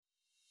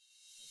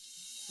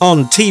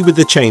On Tea with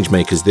the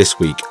Changemakers this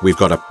week, we've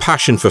got a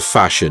passion for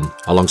fashion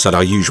alongside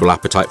our usual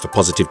appetite for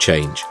positive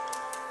change.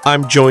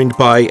 I'm joined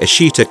by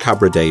Eshita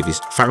Kabra-Davies,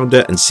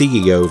 founder and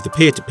CEO of the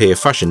peer-to-peer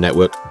fashion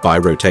network By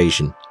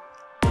Rotation.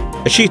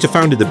 Eshita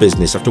founded the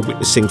business after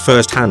witnessing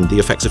firsthand the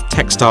effects of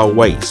textile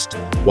waste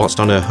whilst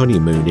on her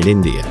honeymoon in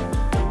India.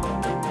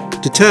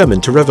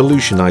 Determined to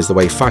revolutionise the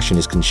way fashion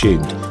is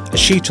consumed,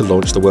 Eshita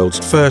launched the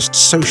world's first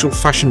social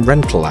fashion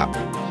rental app,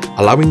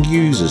 allowing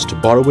users to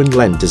borrow and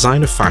lend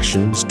designer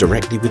fashions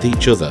directly with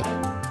each other,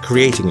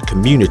 creating a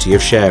community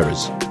of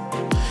sharers.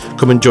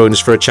 Come and join us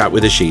for a chat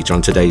with Eshita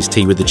on today's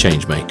Tea with the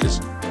Changemakers.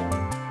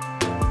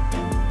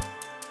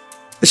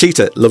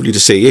 Eshita, lovely to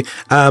see you.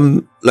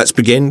 Let's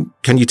begin.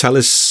 Can you tell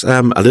us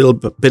a little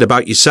bit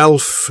about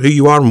yourself, who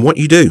you are and what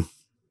you do?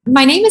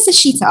 My name is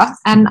Eshita,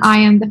 and I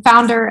am the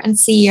founder and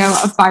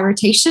CEO of By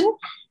Rotation.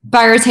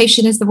 By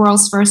Rotation is the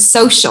world's first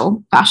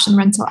social fashion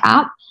rental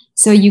app.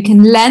 So you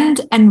can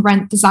lend and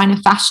rent designer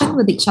fashion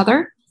with each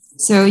other.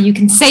 So you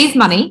can save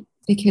money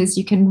because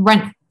you can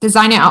rent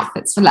designer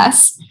outfits for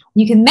less.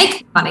 You can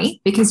make money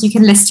because you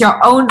can list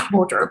your own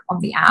wardrobe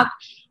on the app.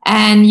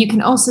 And you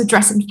can also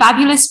dress in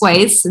fabulous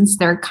ways since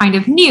they're kind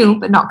of new,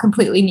 but not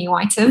completely new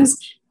items.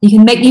 You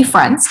can make new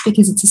friends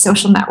because it's a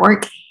social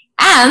network.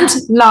 And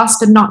last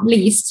but not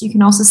least, you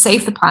can also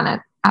save the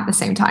planet at the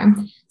same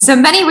time. So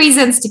many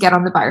reasons to get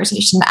on the By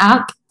Rotation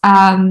app.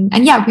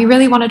 We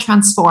really want to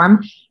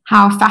transform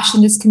how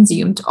fashion is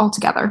consumed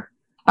altogether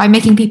by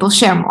making people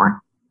share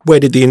more. Where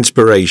did the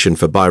inspiration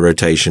for By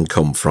Rotation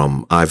come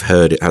from? I've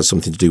heard it has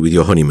something to do with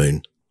your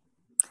honeymoon.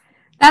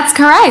 That's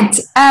correct.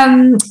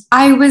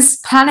 I was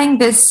planning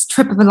this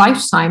trip of a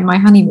lifetime, my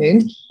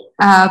honeymoon,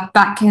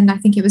 back in, I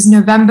think it was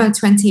November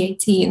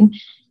 2018.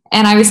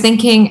 And I was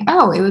thinking,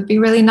 it would be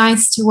really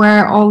nice to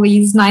wear all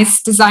these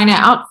nice designer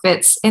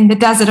outfits in the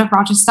desert of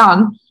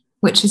Rajasthan,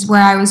 which is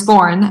where I was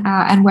born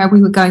and where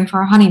we were going for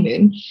our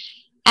honeymoon.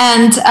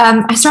 And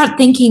I started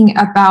thinking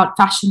about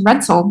fashion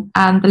rental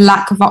and the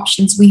lack of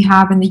options we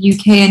have in the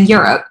UK and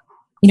Europe.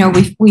 You know,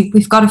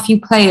 we've got a few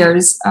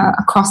players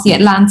across the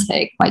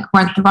Atlantic, like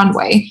Rent the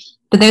Runway,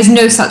 but there's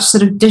no such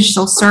sort of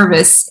digital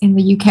service in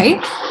the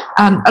UK.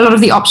 A lot of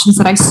the options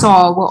that I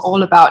saw were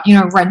all about,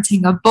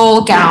 renting a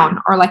ball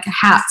gown or like a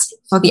hat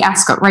for the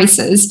Ascot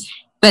races,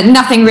 but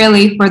nothing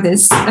really for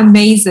this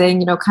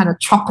amazing, kind of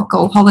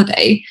tropical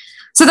holiday.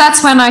 So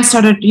that's when I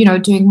started,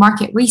 doing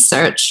market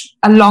research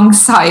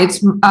alongside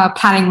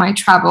planning my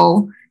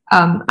travel,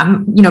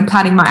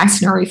 planning my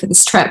itinerary for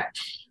this trip.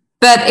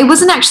 But it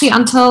wasn't actually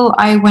until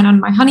I went on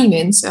my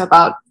honeymoon, so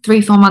about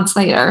 3-4 months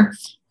later,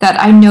 that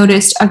I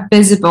noticed a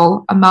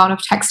visible amount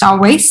of textile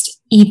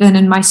waste, even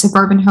in my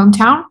suburban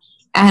hometown.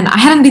 And I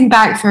hadn't been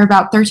back for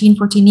about 13,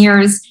 14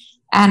 years.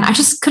 And I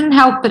just couldn't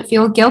help but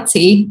feel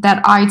guilty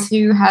that I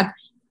too had,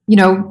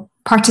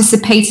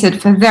 participated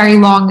for very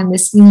long in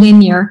this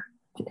linear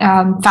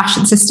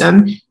fashion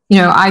system.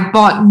 I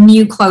bought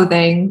new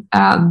clothing,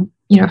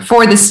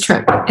 for this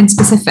trip in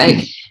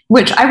specific,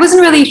 which I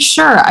wasn't really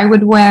sure I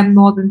would wear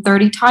more than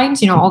 30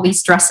 times, all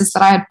these dresses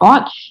that I had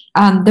bought.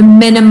 The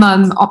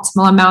minimum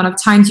optimal amount of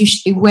times you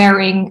should be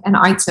wearing an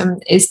item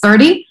is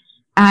 30.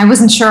 And I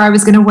wasn't sure I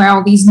was going to wear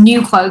all these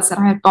new clothes that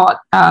I had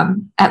bought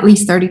at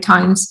least 30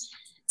 times.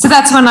 So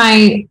that's when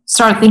I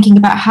started thinking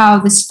about how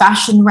this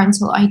fashion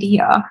rental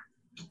idea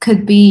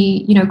could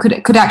be,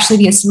 could actually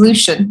be a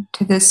solution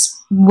to this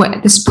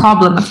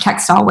problem of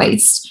textile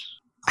waste.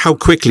 How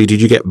quickly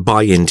did you get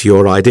buy-in to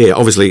your idea?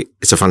 Obviously,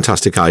 it's a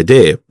fantastic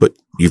idea, but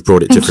you've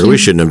brought it to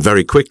fruition and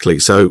very quickly.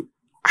 So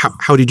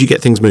how did you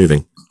get things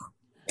moving?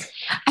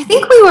 I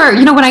think we were,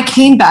 when I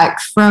came back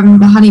from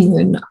the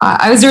honeymoon,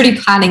 I was already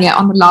planning it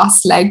on the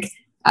last leg.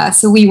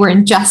 So we were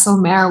in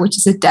Jaisalmer, which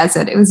is a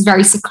desert. It was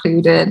very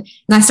secluded.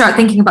 And I started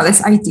thinking about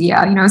this idea.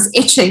 I was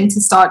itching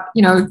to start,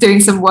 doing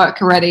some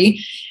work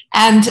already.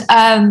 And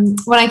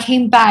when I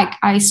came back,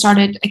 I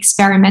started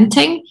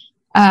experimenting,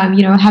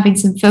 having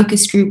some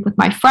focus group with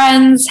my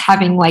friends,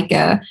 having like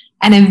an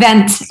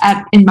event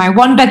in my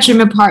 1-bedroom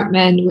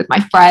apartment with my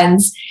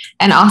friends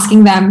and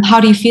asking them,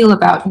 how do you feel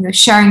about,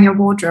 sharing your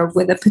wardrobe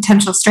with a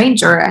potential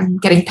stranger and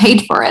getting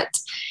paid for it?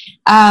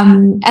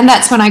 And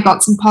that's when I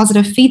got some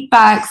positive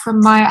feedback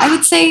from my, I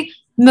would say,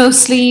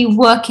 mostly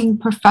working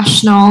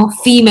professional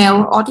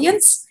female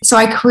audience. So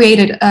I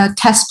created a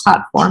test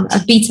platform, a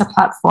beta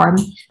platform,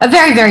 a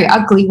very, very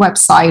ugly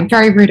website,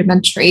 very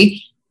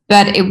rudimentary,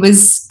 but it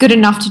was good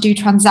enough to do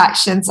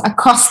transactions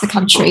across the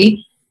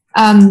country.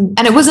 And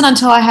it wasn't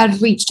until I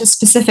had reached a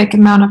specific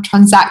amount of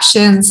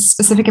transactions,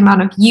 specific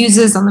amount of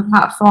users on the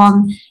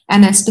platform,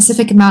 and a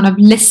specific amount of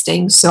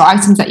listings, so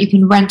items that you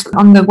can rent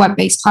on the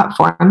web-based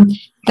platform,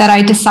 that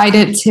I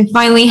decided to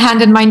finally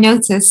hand in my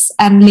notice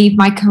and leave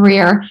my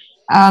career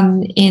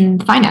in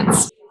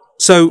finance.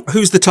 So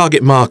who's the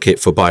target market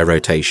for By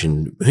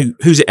Rotation?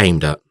 Who's it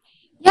aimed at?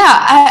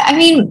 Yeah,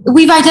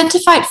 we've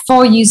identified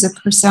 4 user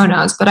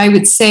personas, but I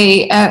would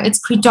say it's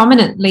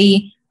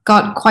predominantly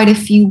got quite a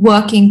few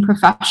working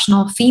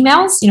professional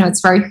females.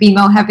 It's very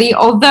female heavy,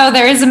 although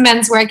there is a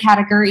menswear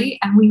category,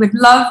 and we would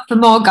love for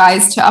more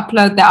guys to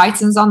upload their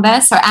items on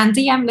there. So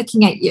Andy, I'm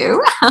looking at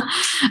you.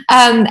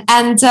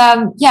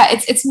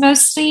 It's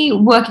mostly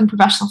working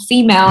professional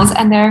females,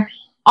 and they're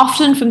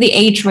often from the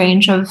age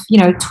range of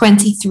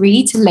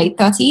 23 to late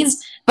 30s.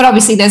 But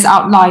obviously there's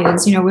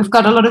outliers. We've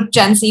got a lot of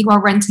Gen Z who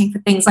are renting for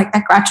things like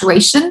their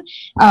graduation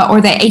or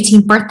their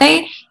 18th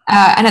birthday.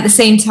 And at the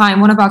same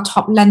time, one of our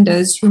top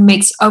lenders who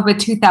makes over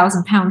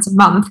 £2,000 a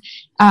month,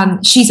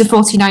 she's a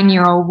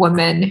 49-year-old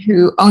woman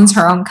who owns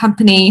her own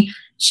company.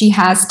 She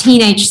has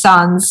teenage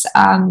sons.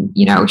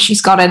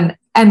 She's got an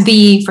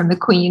MBE from the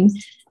Queen.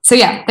 So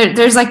yeah,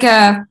 there's like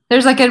a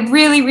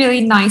really,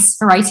 really nice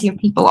variety of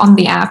people on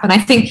the app. And I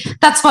think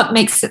that's what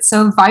makes it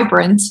so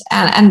vibrant.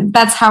 And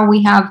that's how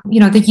we have,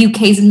 the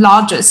UK's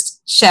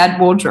largest shared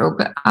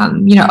wardrobe,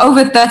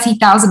 over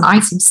 30,000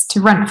 items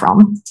to rent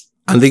from.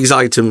 And these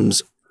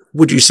items,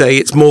 would you say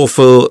it's more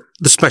for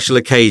the special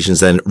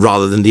occasions then,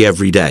 rather than the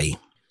everyday?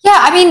 Yeah,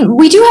 I mean,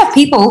 we do have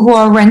people who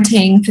are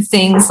renting for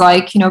things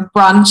like,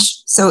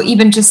 brunch. So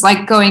even just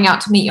like going out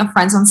to meet your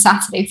friends on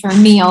Saturday for a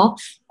meal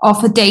or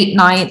for date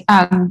night.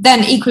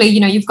 Then equally,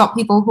 you've got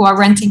people who are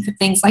renting for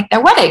things like their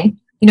wedding.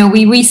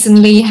 We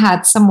recently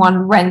had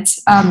someone rent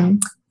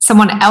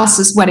someone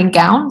else's wedding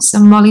gown, so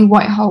Molly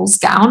Whitehole's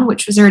gown,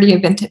 which was already a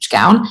vintage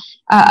gown.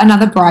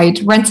 Another bride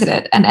rented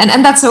it.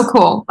 And that's so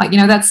cool. Like,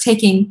 that's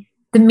taking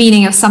the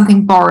meaning of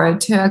something borrowed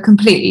to a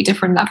completely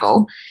different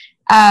level.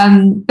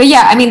 But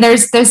yeah, I mean,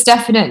 there's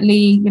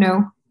definitely,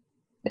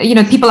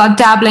 people are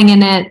dabbling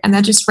in it and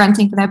they're just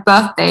renting for their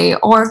birthday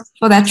or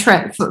for their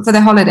trip, for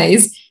their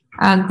holidays.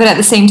 But at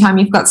the same time,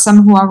 you've got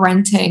some who are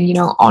renting,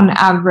 on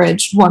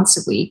average once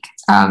a week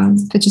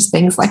for just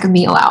things like a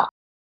meal out.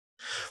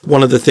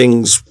 One of the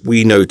things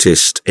we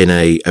noticed in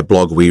a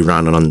blog we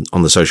ran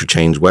on the Social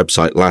Change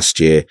website last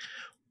year,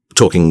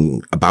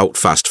 talking about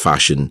fast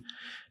fashion,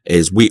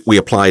 is we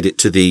applied it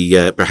to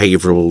the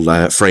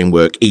behavioral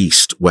framework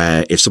EAST,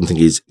 where if something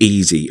is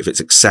easy, if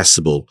it's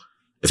accessible,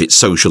 if it's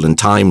social and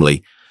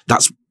timely,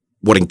 that's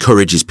what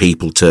encourages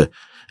people to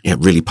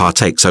really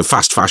partake. So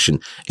fast fashion,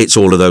 it's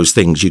all of those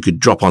things. You could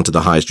drop onto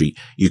the high street.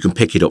 You can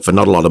pick it up for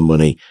not a lot of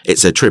money.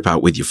 It's a trip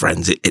out with your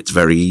friends. It's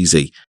very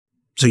easy.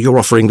 So you're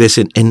offering this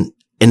in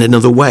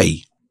another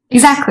way.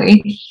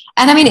 Exactly.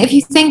 And I mean, if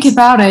you think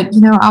about it,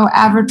 our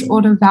average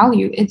order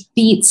value, it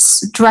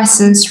beats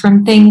dresses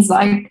from things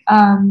like,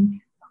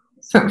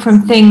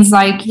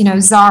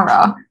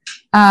 Zara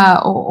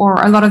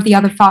or a lot of the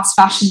other fast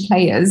fashion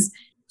players.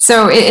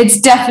 So it's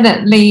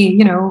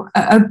definitely,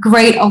 a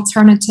great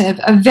alternative,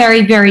 a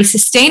very, very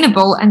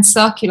sustainable and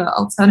circular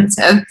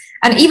alternative.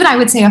 And even I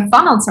would say a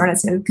fun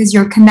alternative, because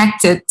you're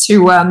connected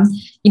to,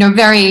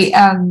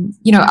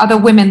 other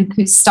women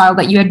whose style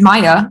that you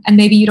admire, and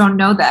maybe you don't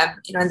know them,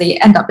 and they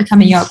end up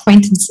becoming your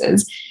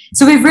acquaintances.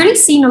 So we've really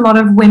seen a lot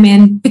of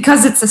women,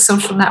 because it's a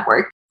social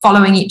network,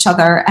 following each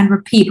other and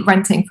repeat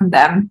renting from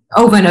them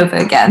over and over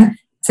again.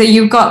 So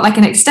you've got like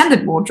an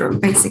extended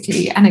wardrobe,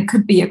 basically, and it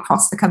could be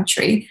across the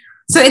country.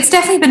 So it's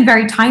definitely been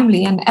very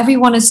timely, and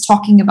everyone is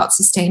talking about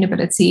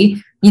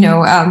sustainability,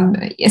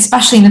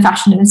 especially in the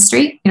fashion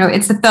industry.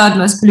 It's the third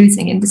most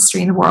polluting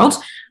industry in the world,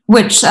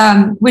 which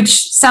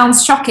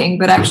sounds shocking,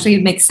 but actually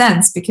it makes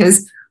sense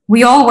because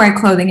we all wear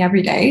clothing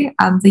every day.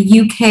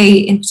 The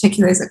UK in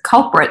particular is a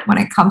culprit when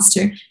it comes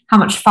to how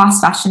much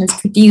fast fashion is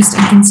produced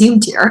and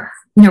consumed here.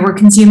 We're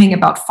consuming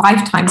about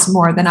 5 times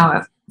more than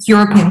our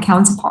European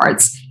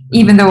counterparts,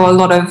 even though a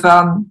lot of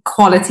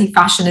quality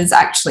fashion is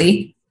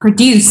actually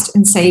produced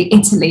in, say,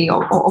 Italy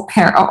or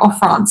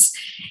France.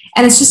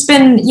 And it's just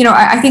been,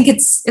 I think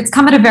it's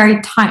come at a very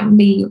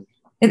timely,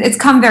 it's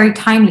come very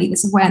timely,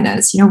 this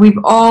awareness. We've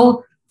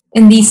all,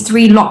 in these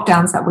 3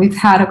 lockdowns that we've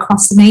had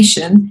across the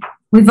nation,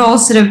 we've all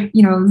sort of,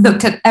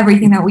 looked at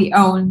everything that we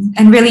own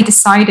and really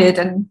decided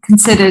and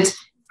considered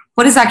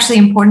what is actually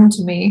important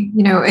to me.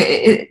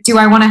 Do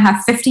I want to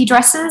have 50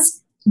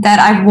 dresses that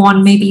I've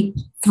worn maybe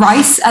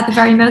thrice at the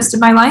very most in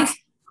my life?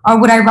 Or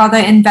would I rather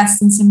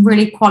invest in some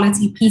really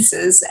quality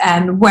pieces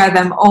and wear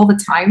them all the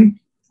time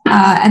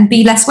and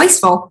be less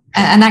wasteful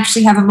and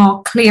actually have a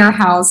more clear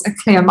house, a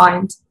clear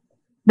mind?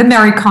 The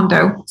Marie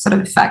Kondo sort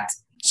of effect.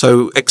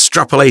 So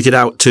extrapolated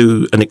out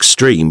to an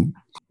extreme,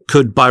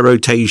 could by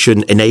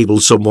rotation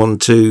enable someone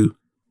to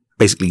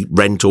basically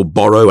rent or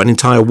borrow an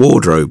entire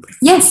wardrobe?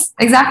 Yes,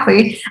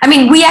 exactly. I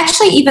mean, we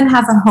actually even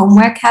have a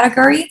homeware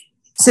category.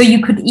 So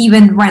you could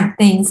even rent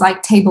things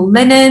like table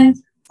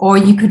linen, or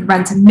you could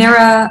rent a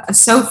mirror, a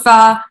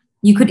sofa.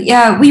 You could,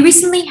 we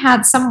recently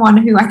had someone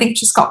who I think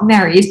just got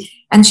married,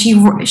 and she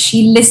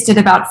listed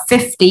about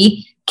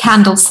 50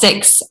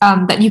 candlesticks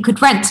that you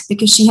could rent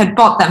because she had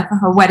bought them for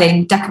her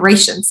wedding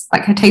decorations,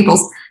 like her table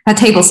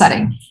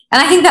setting.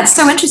 And I think that's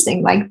so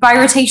interesting. Like, by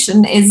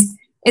rotation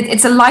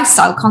it's a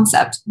lifestyle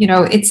concept.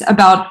 It's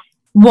about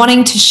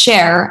wanting to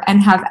share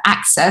and have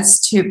access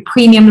to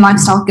premium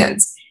lifestyle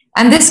goods.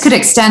 And this could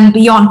extend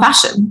beyond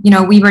fashion.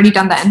 We've already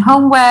done that in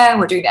homeware.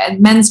 We're doing that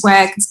in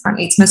menswear because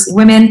currently it's mostly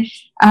women.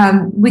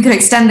 We could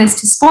extend this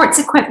to sports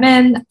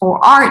equipment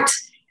or art.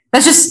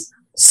 There's just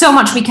so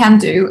much we can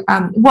do.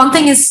 One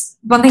thing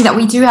that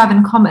we do have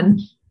in common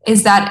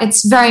is that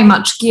it's very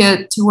much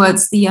geared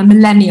towards the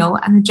millennial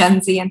and the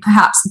Gen Z and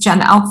perhaps the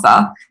Gen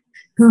Alpha,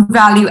 who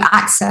value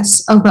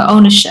access over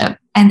ownership,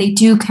 and they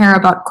do care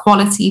about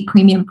quality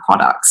premium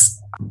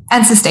products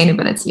and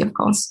sustainability, of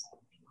course.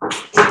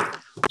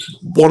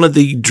 One of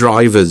the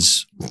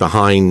drivers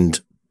behind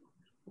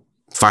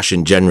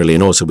fashion generally,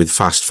 and also with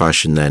fast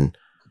fashion then,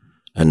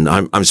 and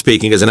I'm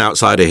speaking as an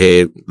outsider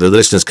here, the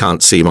listeners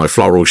can't see my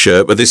floral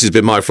shirt, but this has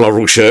been my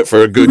floral shirt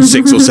for a good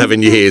 6 or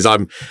 7 years.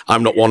 I'm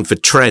not one for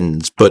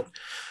trends, but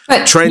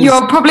trends,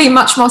 you're probably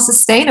much more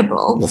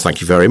sustainable. Well,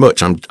 thank you very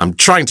much. I'm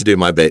trying to do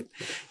my bit.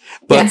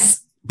 But,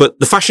 yes. But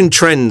the fashion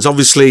trends,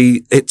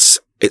 obviously, it's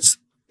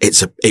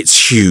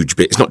huge.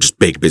 It's not just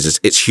big business.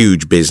 It's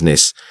huge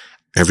business.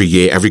 Every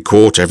year, every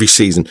quarter, every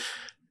season,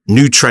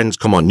 new trends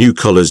come on, new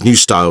colors, new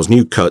styles,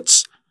 new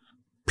cuts.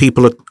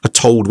 People are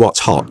told what's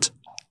hot,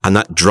 and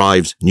that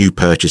drives new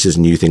purchases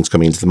and new things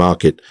coming into the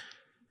market.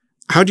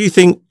 How do you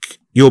think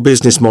your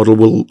business model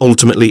will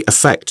ultimately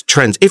affect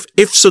trends?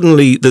 If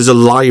suddenly there's a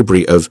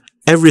library of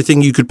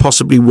everything you could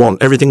possibly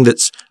want, everything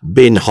that's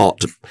been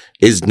hot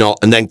is not,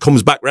 and then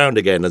comes back round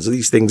again, as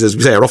these things, as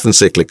we say, are often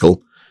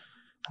cyclical.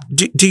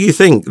 Do you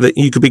think that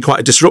you could be quite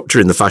a disruptor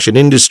in the fashion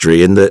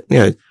industry, and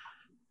that,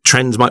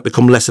 trends might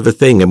become less of a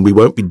thing and we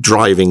won't be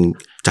driving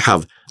to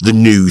have the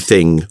new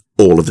thing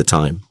all of the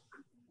time?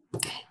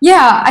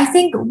 Yeah, I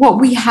think what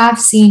we have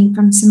seen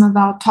from some of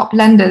our top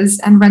lenders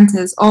and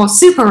renters, or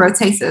super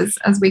rotators,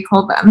 as we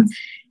call them,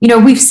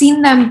 we've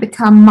seen them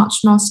become much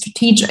more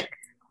strategic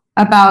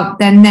about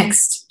their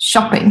next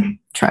shopping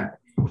trip.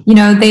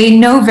 They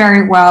know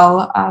very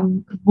well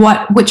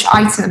which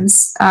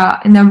items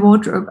in their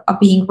wardrobe are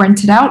being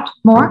rented out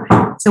more.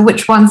 So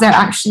which ones they're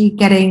actually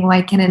getting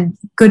like a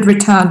good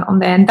return on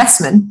their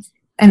investment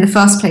in the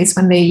first place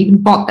when they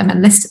even bought them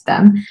and listed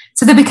them.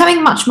 So they're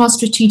becoming much more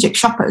strategic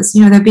shoppers.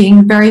 They're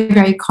being very,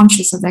 very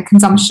conscious of their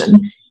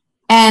consumption.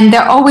 And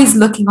they're always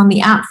looking on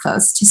the app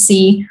first to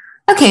see,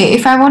 okay,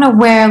 if I want to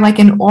wear like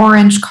an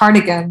orange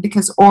cardigan,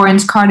 because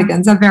orange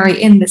cardigans are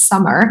very in this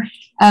summer,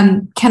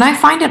 can I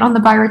find it on the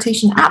Buy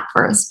Rotation app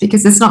first?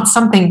 Because it's not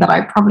something that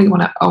I probably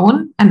want to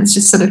own, and it's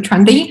just sort of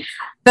trendy.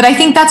 But I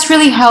think that's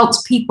really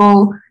helped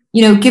people,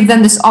 give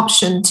them this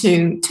option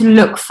to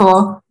look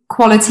for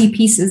quality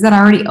pieces that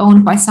are already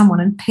owned by someone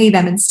and pay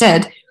them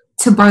instead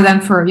to borrow them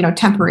for,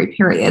 temporary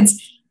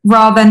periods,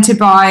 rather than to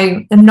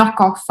buy the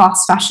knockoff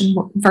fast fashion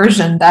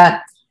version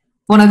that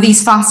one of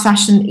these fast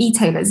fashion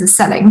e-tailers is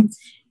selling.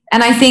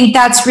 And I think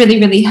that's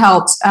really, really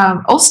helped.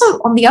 Also,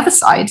 on the other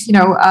side,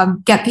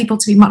 get people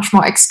to be much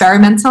more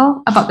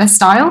experimental about their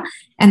style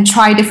and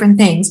try different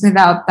things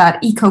without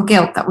that eco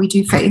guilt that we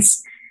do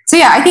face. So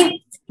yeah, I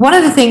think one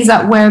of the things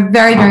that we're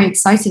very, very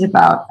excited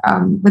about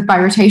with Buy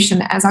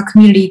Rotation as our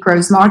community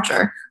grows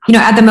larger,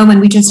 at the moment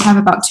we just have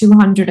about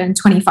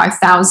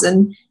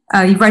 225,000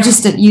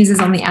 registered users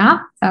on the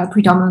app,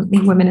 predominantly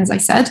women, as I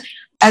said.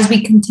 As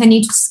we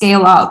continue to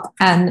scale up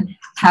and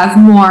have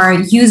more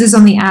users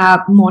on the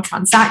app, more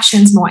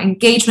transactions, more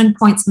engagement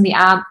points on the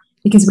app,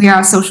 because we are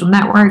a social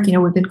network,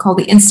 we've been called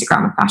the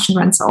Instagram of fashion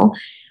rental.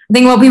 I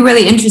think what will be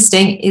really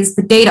interesting is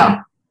the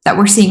data that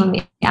we're seeing on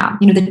the app,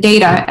 the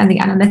data and the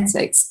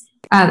analytics.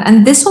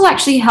 And this will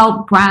actually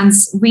help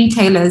brands,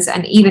 retailers,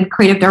 and even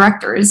creative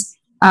directors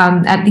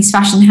at these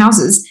fashion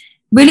houses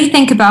really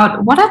think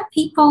about what are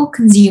people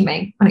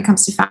consuming when it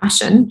comes to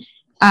fashion.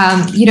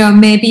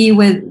 Maybe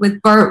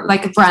with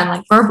like a brand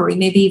like Burberry,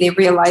 maybe they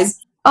realize,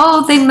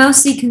 they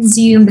mostly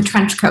consume the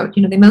trench coat.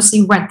 They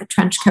mostly rent the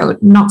trench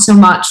coat, not so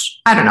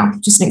much, I don't know,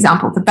 just an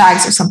example, the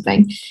bags or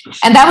something.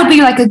 And that would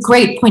be like a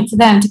great point for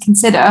them to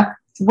consider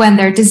when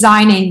they're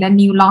designing their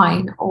new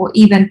line or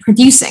even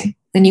producing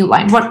the new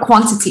line. What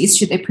quantities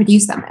should they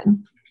produce them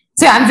in?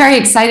 So yeah, I'm very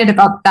excited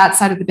about that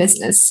side of the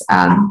business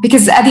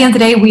because at the end of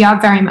the day, we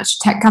are very much a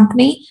tech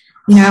company.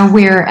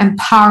 We're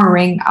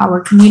empowering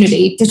our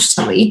community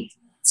digitally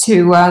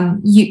to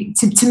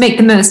make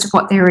the most of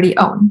what they already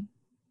own.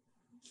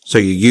 So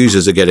your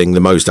users are getting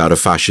the most out of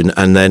fashion,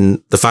 and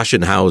then the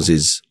fashion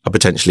houses are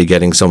potentially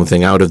getting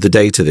something out of the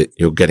data that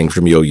you're getting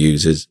from your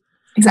users.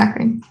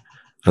 Exactly.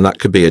 And that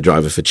could be a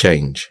driver for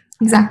change.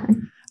 Exactly.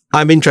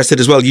 I'm interested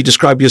as well. You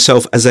describe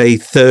yourself as a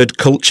third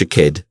culture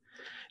kid.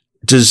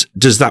 Does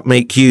that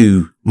make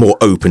you more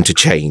open to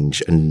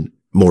change and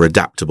more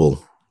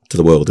adaptable to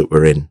the world that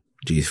we're in,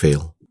 do you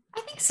feel?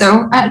 I think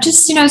so.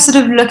 Just,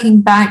 sort of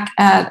looking back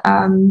at,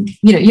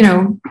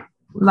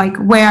 like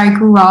where I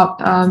grew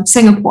up,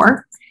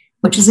 Singapore,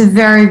 which is a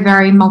very,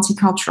 very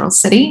multicultural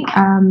city.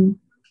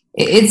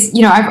 It's,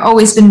 I've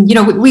always been,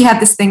 we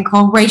had this thing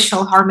called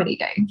Racial Harmony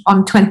Day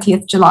on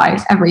 20th July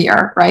every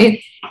year,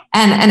 right?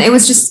 And it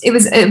was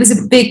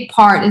a big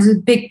part, it was a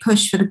big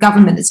push for the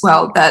government as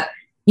well, that,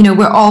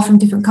 we're all from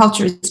different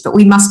cultures, but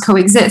we must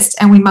coexist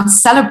and we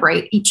must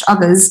celebrate each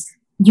other's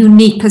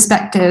unique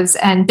perspectives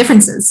and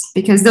differences,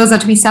 because those are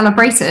to be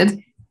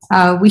celebrated.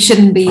 We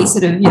shouldn't be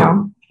sort of,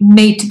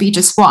 made to be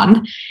just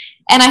one.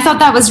 And I thought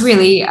that was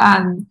really,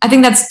 I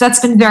think that's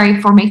been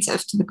very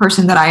formative to the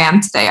person that I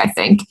am today, I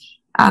think.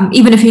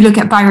 Even if you look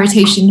at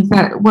Bi-Rotation,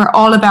 we're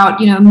all about,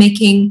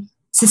 making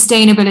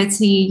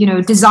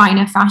sustainability,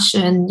 designer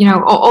fashion,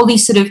 all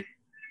these sort of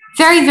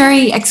very,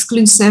 very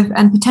exclusive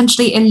and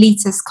potentially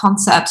elitist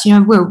concepts.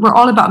 We're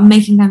all about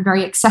making them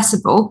very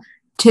accessible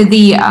to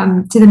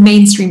the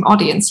mainstream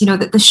audience,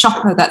 that the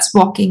shopper that's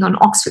walking on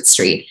Oxford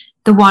Street,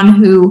 the one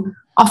who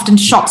often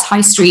shops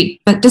high street,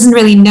 but doesn't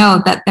really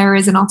know that there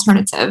is an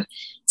alternative.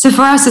 So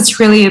for us, it's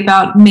really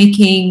about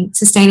making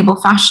sustainable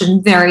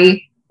fashion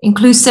very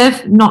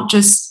inclusive, not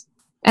just,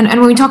 and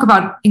when we talk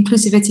about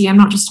inclusivity, I'm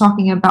not just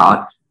talking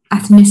about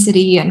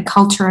ethnicity and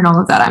culture and all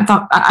of that.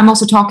 I'm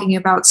also talking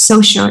about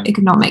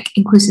socio-economic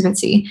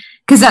inclusivity,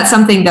 because that's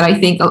something that I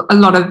think a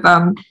lot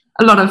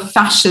of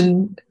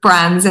fashion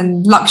brands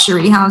and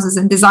luxury houses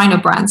and designer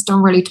brands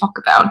don't really talk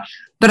about.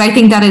 But I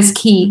think that is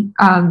key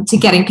to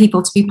getting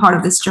people to be part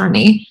of this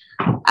journey.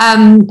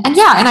 And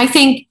I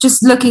think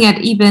just looking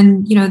at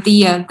even,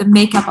 the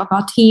makeup of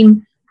our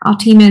team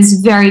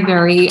is very,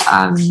 very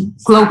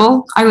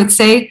global, I would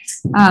say.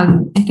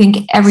 I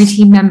think every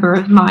team member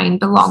of mine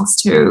belongs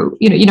to,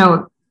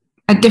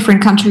 a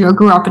different country, or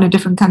grew up in a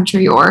different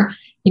country, or,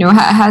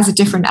 has a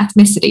different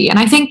ethnicity. And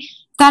I think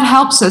that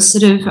helps us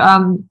sort of,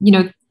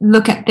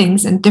 look at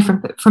things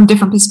from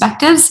different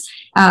perspectives.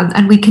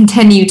 And we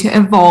continue to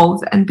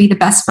evolve and be the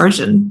best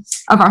version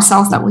of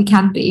ourselves that we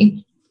can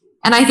be.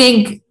 And I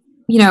think,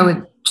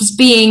 just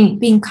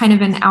being kind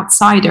of an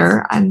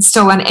outsider and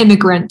still an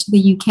immigrant to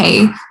the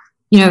UK,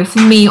 for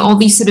me, all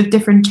these sort of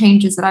different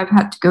changes that I've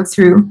had to go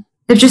through,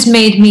 they've just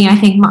made me, I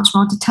think, much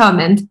more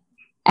determined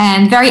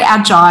and very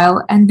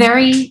agile and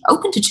very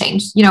open to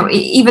change,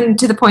 even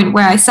to the point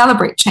where I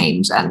celebrate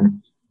change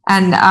and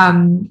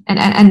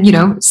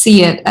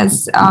see it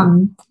as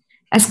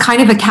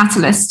kind of a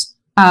catalyst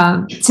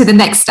to the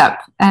next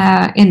step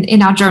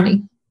in our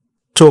journey.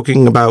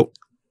 Talking about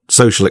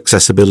social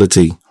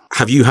accessibility,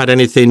 have you had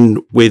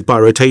anything with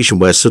Bi-Rotation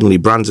where suddenly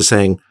brands are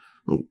saying,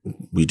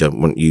 we don't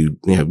want you,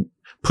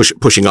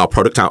 pushing our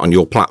product out on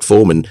your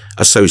platform and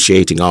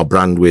associating our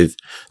brand with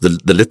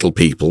the little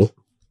people?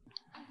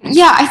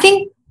 Yeah, I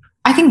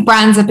think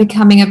brands are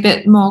becoming a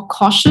bit more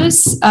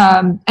cautious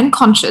and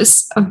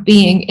conscious of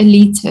being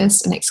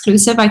elitist and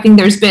exclusive. I think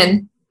there's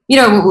been,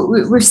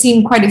 we've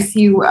seen quite a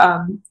few,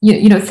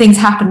 things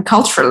happen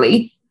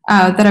culturally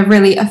that have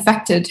really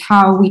affected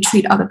how we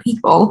treat other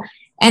people.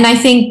 And I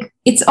think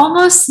it's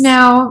almost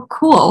now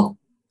cool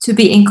to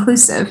be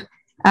inclusive.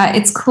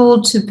 It's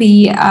cool to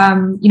be,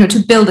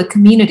 to build a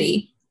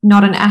community,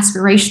 not an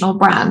aspirational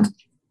brand.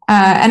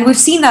 And we've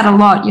seen that a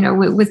lot,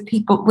 with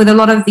people, with a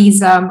lot of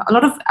these,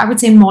 I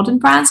would say, modern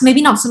brands,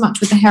 maybe not so much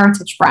with the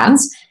heritage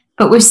brands,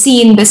 but we're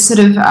seeing this sort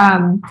of,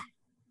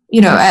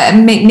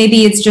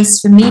 maybe it's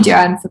just for media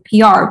and for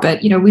PR,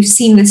 but, we've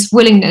seen this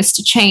willingness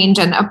to change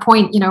and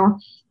appoint,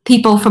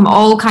 people from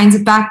all kinds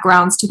of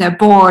backgrounds to their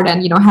board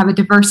and, have a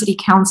diversity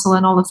council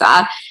and all of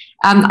that.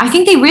 I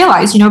think they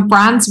realize,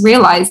 brands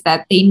realize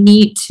that they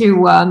need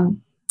to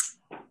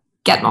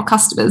get more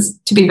customers,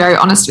 to be very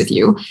honest with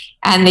you.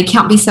 And they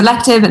can't be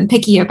selective and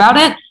picky about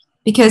it,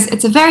 because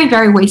it's a very,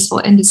 very wasteful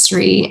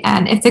industry.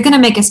 And if they're going to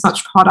make as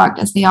much product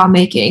as they are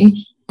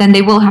making, then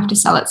they will have to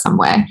sell it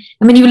somewhere.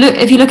 I mean,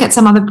 if you look at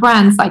some other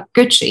brands like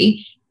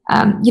Gucci,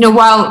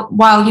 while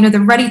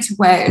the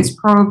ready-to-wear is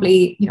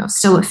probably,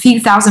 still a few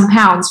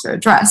 £1,000s for a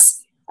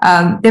dress,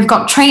 they've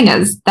got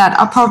trainers that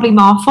are probably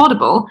more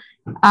affordable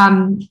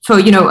for,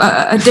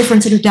 a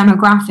different sort of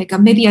demographic, or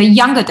maybe a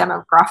younger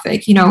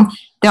demographic.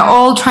 They're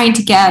all trying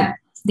to get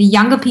the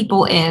younger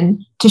people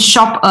in to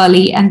shop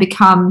early and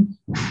become,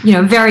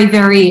 very,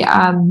 very,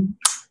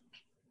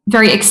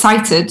 very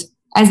excited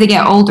as they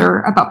get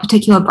older about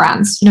particular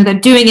brands. They're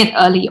doing it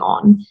early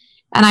on.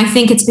 And I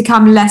think it's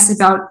become less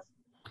about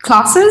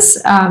classes.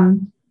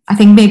 I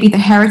think maybe the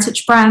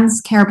heritage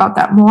brands care about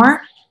that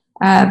more,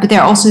 but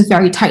they're also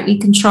very tightly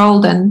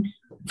controlled and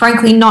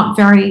frankly not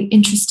very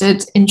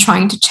interested in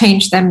trying to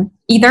change them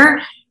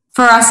either.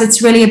 For us,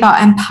 it's really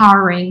about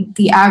empowering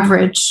the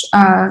average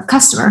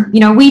customer.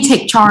 We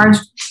take charge.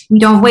 We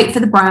don't wait for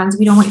the brands.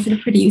 We don't wait for the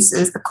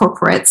producers, the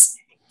corporates,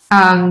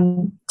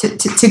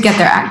 to get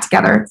their act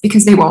together,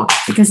 because they won't,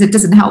 because it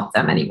doesn't help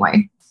them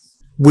anyway.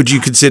 Would you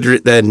consider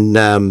it then,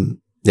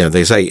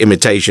 they say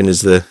imitation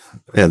is the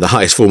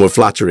highest form of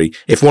flattery.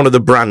 If one of the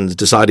brands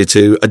decided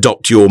to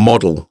adopt your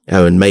model,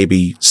 and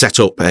maybe set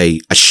up a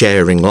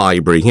sharing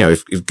library,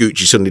 if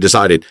Gucci suddenly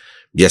decided,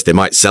 yes, they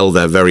might sell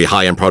their very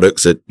high-end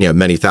products at,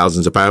 many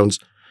thousands of pounds,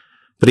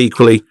 but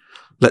equally,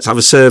 let's have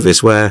a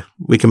service where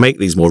we can make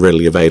these more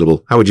readily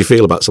available. How would you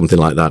feel about something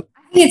like that?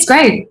 I think it's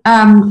great.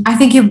 I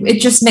think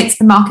it just makes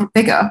the market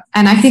bigger.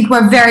 And I think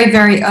we're very,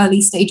 very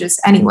early stages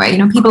anyway.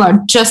 People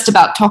are just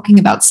about talking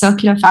about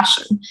circular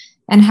fashion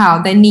and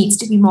how there needs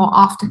to be more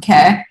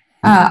aftercare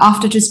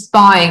after just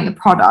buying the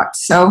product.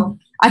 So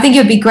I think it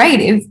would be great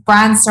if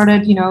brands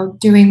started,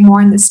 doing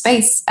more in this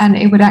space, and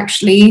it would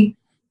actually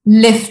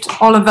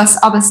lift all of us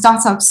other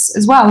startups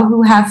as well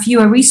who have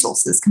fewer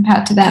resources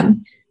compared to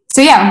them.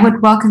 So yeah, I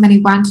would welcome any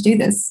brand to do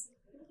this.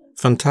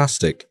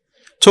 Fantastic.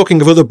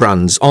 Talking of other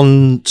brands,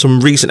 on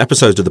some recent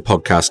episodes of the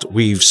podcast,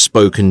 we've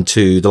spoken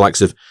to the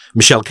likes of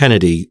Michelle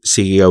Kennedy,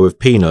 CEO of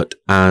Peanut,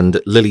 and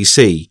Lily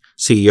C,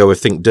 CEO of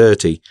Think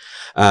Dirty.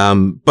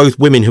 Both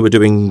women who are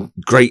doing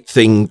great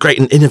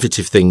and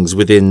innovative things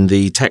within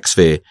the tech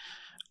sphere.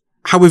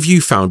 How have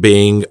you found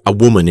being a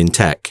woman in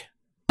tech?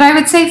 I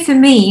would say for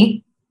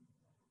me,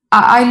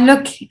 I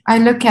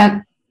look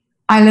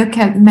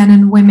at men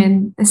and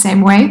women the same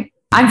way.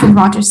 I'm from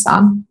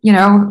Rajasthan.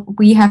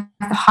 We have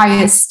the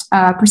highest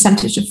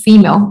percentage of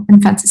female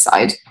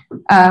infanticide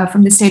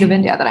from the state of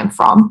India that I'm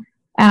from.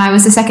 And I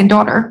was the second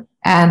daughter,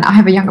 and I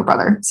have a younger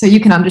brother. So you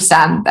can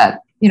understand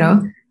that,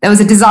 there was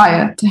a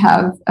desire to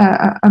have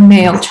a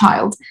male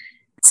child.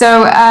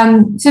 So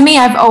for me,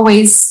 I've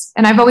always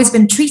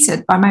been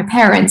treated by my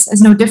parents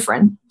as no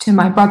different to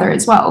my brother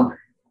as well.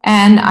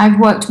 And I've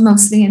worked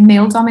mostly in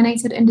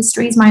male-dominated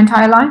industries my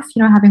entire life,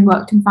 having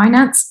worked in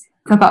finance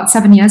for about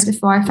 7 years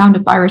before I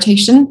founded By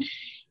Rotation.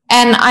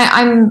 And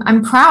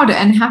I'm proud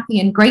and happy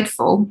and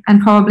grateful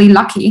and probably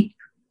lucky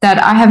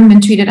that I haven't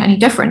been treated any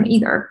different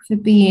either for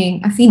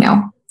being a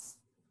female.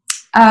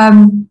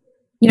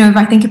 If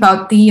I think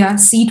about the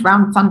seed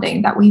round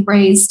funding that we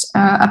raised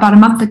about a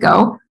month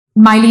ago,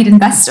 my lead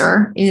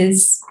investor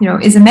is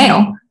a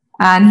male.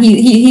 And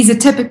he's a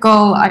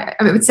typical, I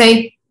would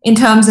say, in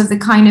terms of the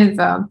kind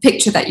of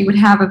picture that you would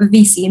have of a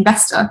VC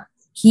investor,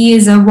 he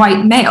is a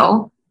white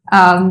male.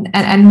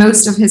 And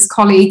most of his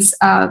colleagues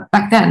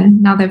back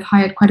then, now they've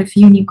hired quite a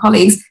few new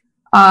colleagues,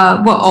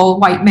 were all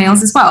white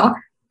males as well.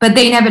 But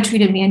they never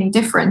treated me any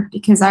different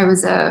because I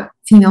was a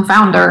female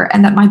founder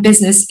and that my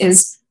business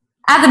is,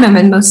 at the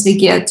moment, mostly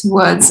geared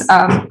towards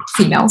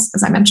females,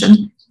 as I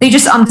mentioned. They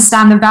just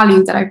understand the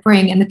value that I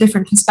bring and the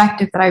different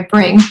perspective that I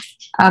bring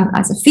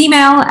as a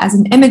female, as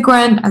an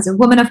immigrant, as a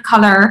woman of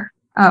color,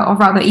 or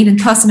rather even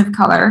person of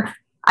color.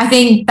 I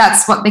think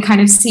that's what they kind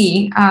of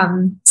see.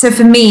 So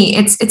for me,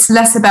 it's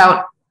less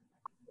about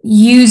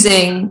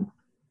using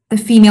the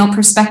female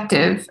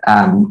perspective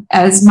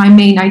as my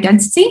main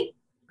identity,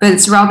 but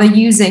it's rather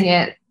using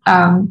it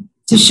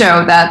to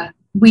show that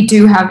we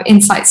do have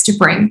insights to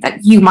bring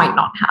that you might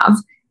not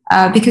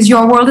have, because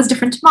your world is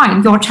different to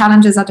mine. Your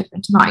challenges are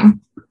different to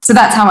mine. So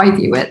that's how I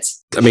view it.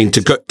 I mean,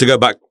 to go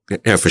back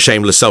for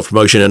shameless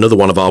self-promotion, another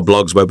one of our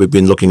blogs where we've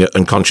been looking at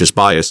unconscious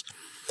bias.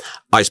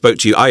 I spoke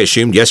to you. I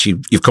assumed, yes,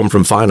 you've come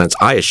from finance.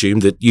 I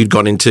assumed that you'd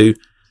gone into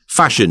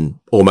fashion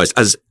almost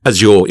as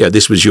your,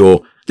 this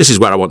is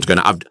where I want to go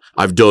now.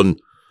 I've done,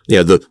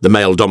 the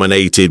male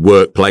dominated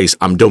workplace.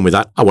 I'm done with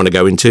that. I want to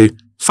go into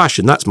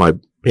fashion. That's my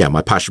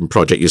passion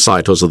project, your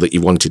side hustle that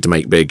you wanted to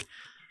make big.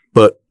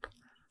 But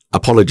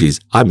apologies,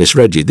 I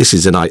misread you. This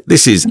is tech.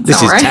 This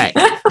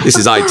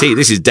is IT.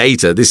 This is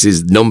data. This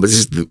is numbers. This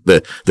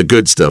is the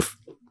good stuff.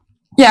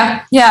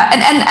 Yeah.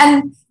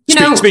 And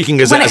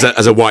speaking as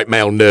a white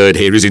male nerd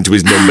here who's into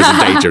his numbers and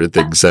data and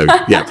things. So,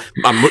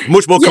 I'm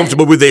much more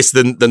comfortable with this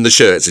than the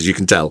shirts, as you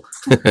can tell.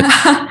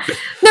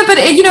 No, but,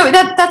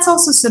 that's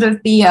also sort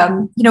of the,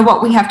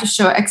 what we have to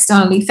show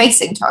externally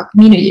facing to our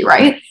community,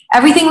 right?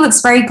 Everything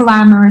looks very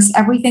glamorous.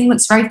 Everything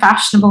looks very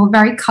fashionable,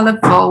 very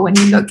colorful when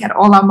you look at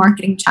all our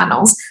marketing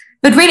channels.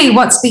 But really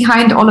what's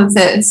behind all of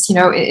this,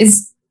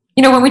 is,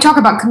 when we talk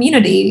about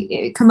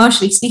community,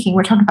 commercially speaking,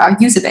 we're talking about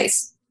user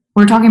base.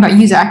 We're talking about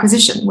user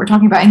acquisition. We're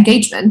talking about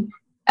engagement.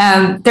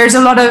 There's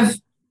a lot of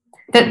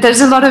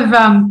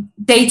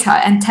data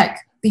and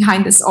tech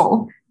behind this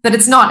all, but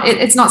it's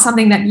not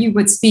something that you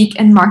would speak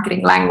in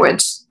marketing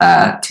language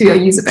to your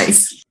user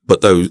base.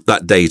 But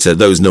that data,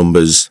 those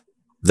numbers,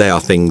 they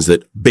are things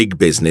that big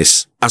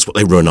business, that's what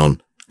they run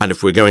on. And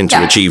if we're going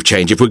to achieve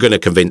change, if we're going to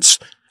convince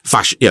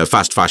fashion,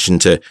 fast fashion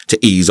to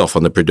ease off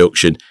on the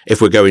production,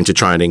 if we're going to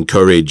try and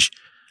encourage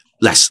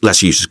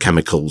less use of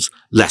chemicals,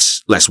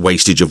 less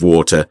wastage of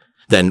water,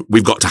 then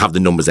we've got to have the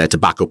numbers there to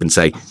back up and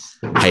say,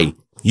 hey,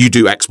 you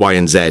do X, Y,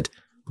 and Z.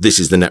 This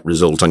is the net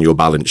result on your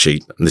balance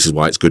sheet, and this is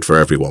why it's good for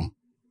everyone.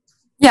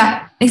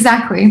 Yeah,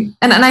 exactly.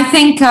 And I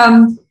think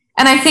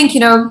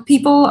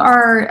people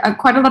are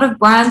quite a lot of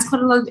brands,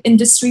 quite a lot of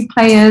industry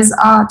players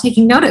are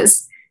taking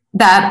notice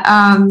that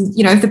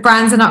if the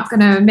brands are not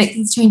going to make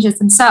these changes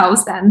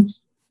themselves, then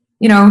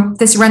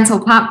this rental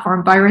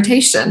platform By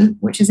Rotation,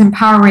 which is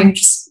empowering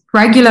just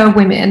regular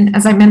women,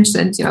 as I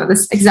mentioned,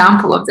 this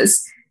example of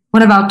this,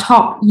 one of our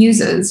top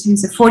users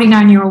who's a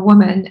 49-year-old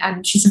woman,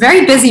 and she's a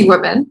very busy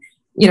woman.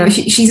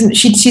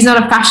 She's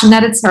not a fashion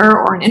editor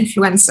or an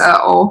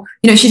influencer, or,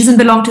 she doesn't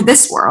belong to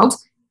this world.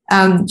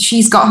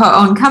 She's got her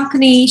own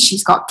company.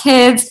 She's got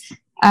kids.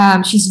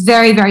 She's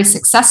very, very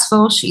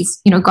successful.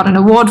 She's, got an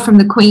award from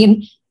the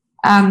Queen.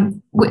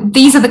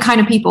 These are the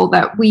kind of people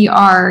that we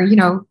are,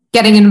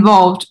 getting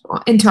involved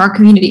into our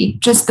community,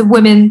 just the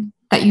women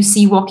that you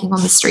see walking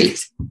on the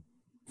street.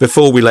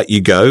 Before we let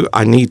you go,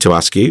 I need to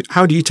ask you,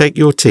 how do you take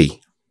your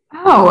tea?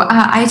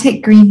 I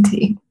take green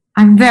tea.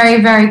 I'm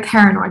very, very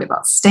paranoid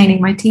about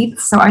staining my teeth,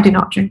 so I do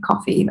not drink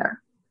coffee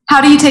either.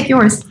 How do you take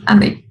yours,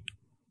 Andy?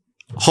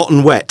 Hot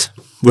and wet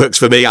works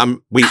for me.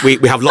 We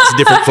have lots of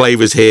different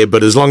flavors here,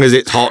 but as long as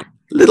it's hot,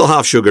 little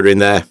half sugar in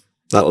there,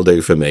 That'll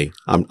do for me.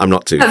 I'm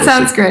not too. That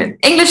sounds great.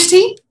 English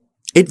tea?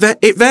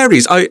 It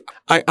varies. I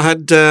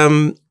had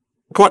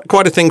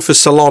quite a thing for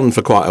Ceylon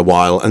for quite a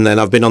while, and then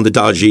I've been on the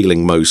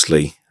Darjeeling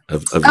mostly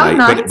of late.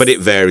 Nice. But it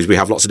varies. We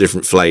have lots of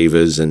different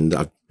flavors, and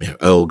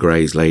Earl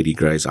Greys, Lady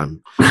Greys.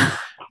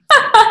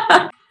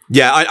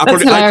 Yeah,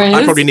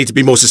 I probably need to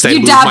be more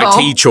sustainable with my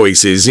tea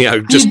choices.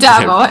 Just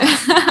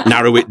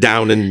narrow it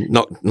down and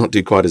not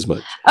do quite as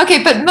much.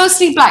 Okay, but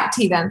mostly black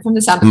tea then from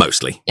the sound.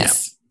 Mostly,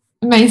 yes. Yeah.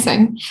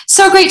 Amazing.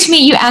 So great to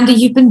meet you, Andy.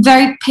 You've been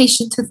very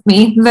patient with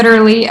me,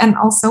 literally, and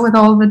also with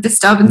all the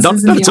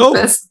disturbances in the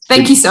office.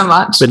 Thank you so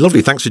much. It's been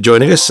lovely. Thanks for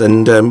joining us,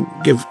 and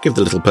give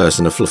the little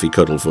person a fluffy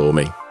cuddle for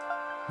me.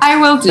 I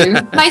will do.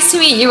 Nice to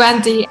meet you,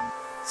 Andy.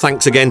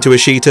 Thanks again to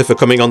Eshita for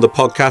coming on the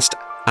podcast,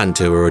 and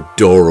to her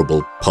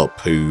adorable pup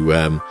who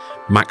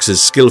Max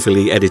has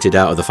skillfully edited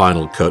out of the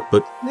final cut,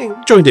 but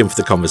joined in for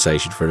the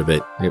conversation for a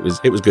bit. It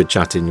was good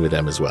chatting with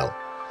them as well.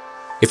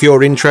 If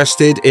you're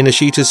interested in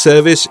Eshita's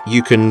service,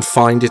 you can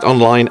find it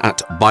online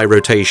at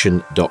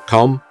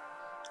byrotation.com.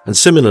 And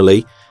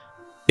similarly,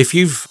 if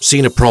you've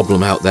seen a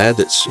problem out there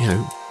that's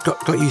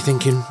got you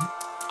thinking,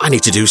 I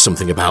need to do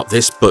something about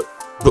this, but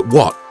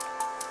what?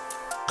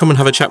 Come and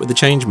have a chat with the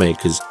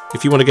Changemakers.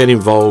 If you want to get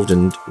involved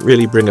and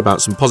really bring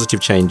about some positive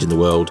change in the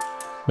world,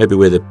 maybe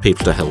we're the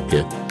people to help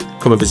you.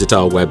 Come and visit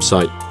our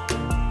website,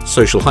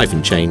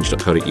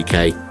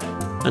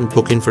 social-change.co.uk, and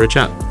book in for a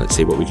chat. Let's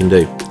see what we can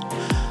do.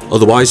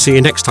 Otherwise, see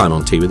you next time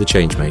on Tea with the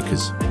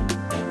Changemakers.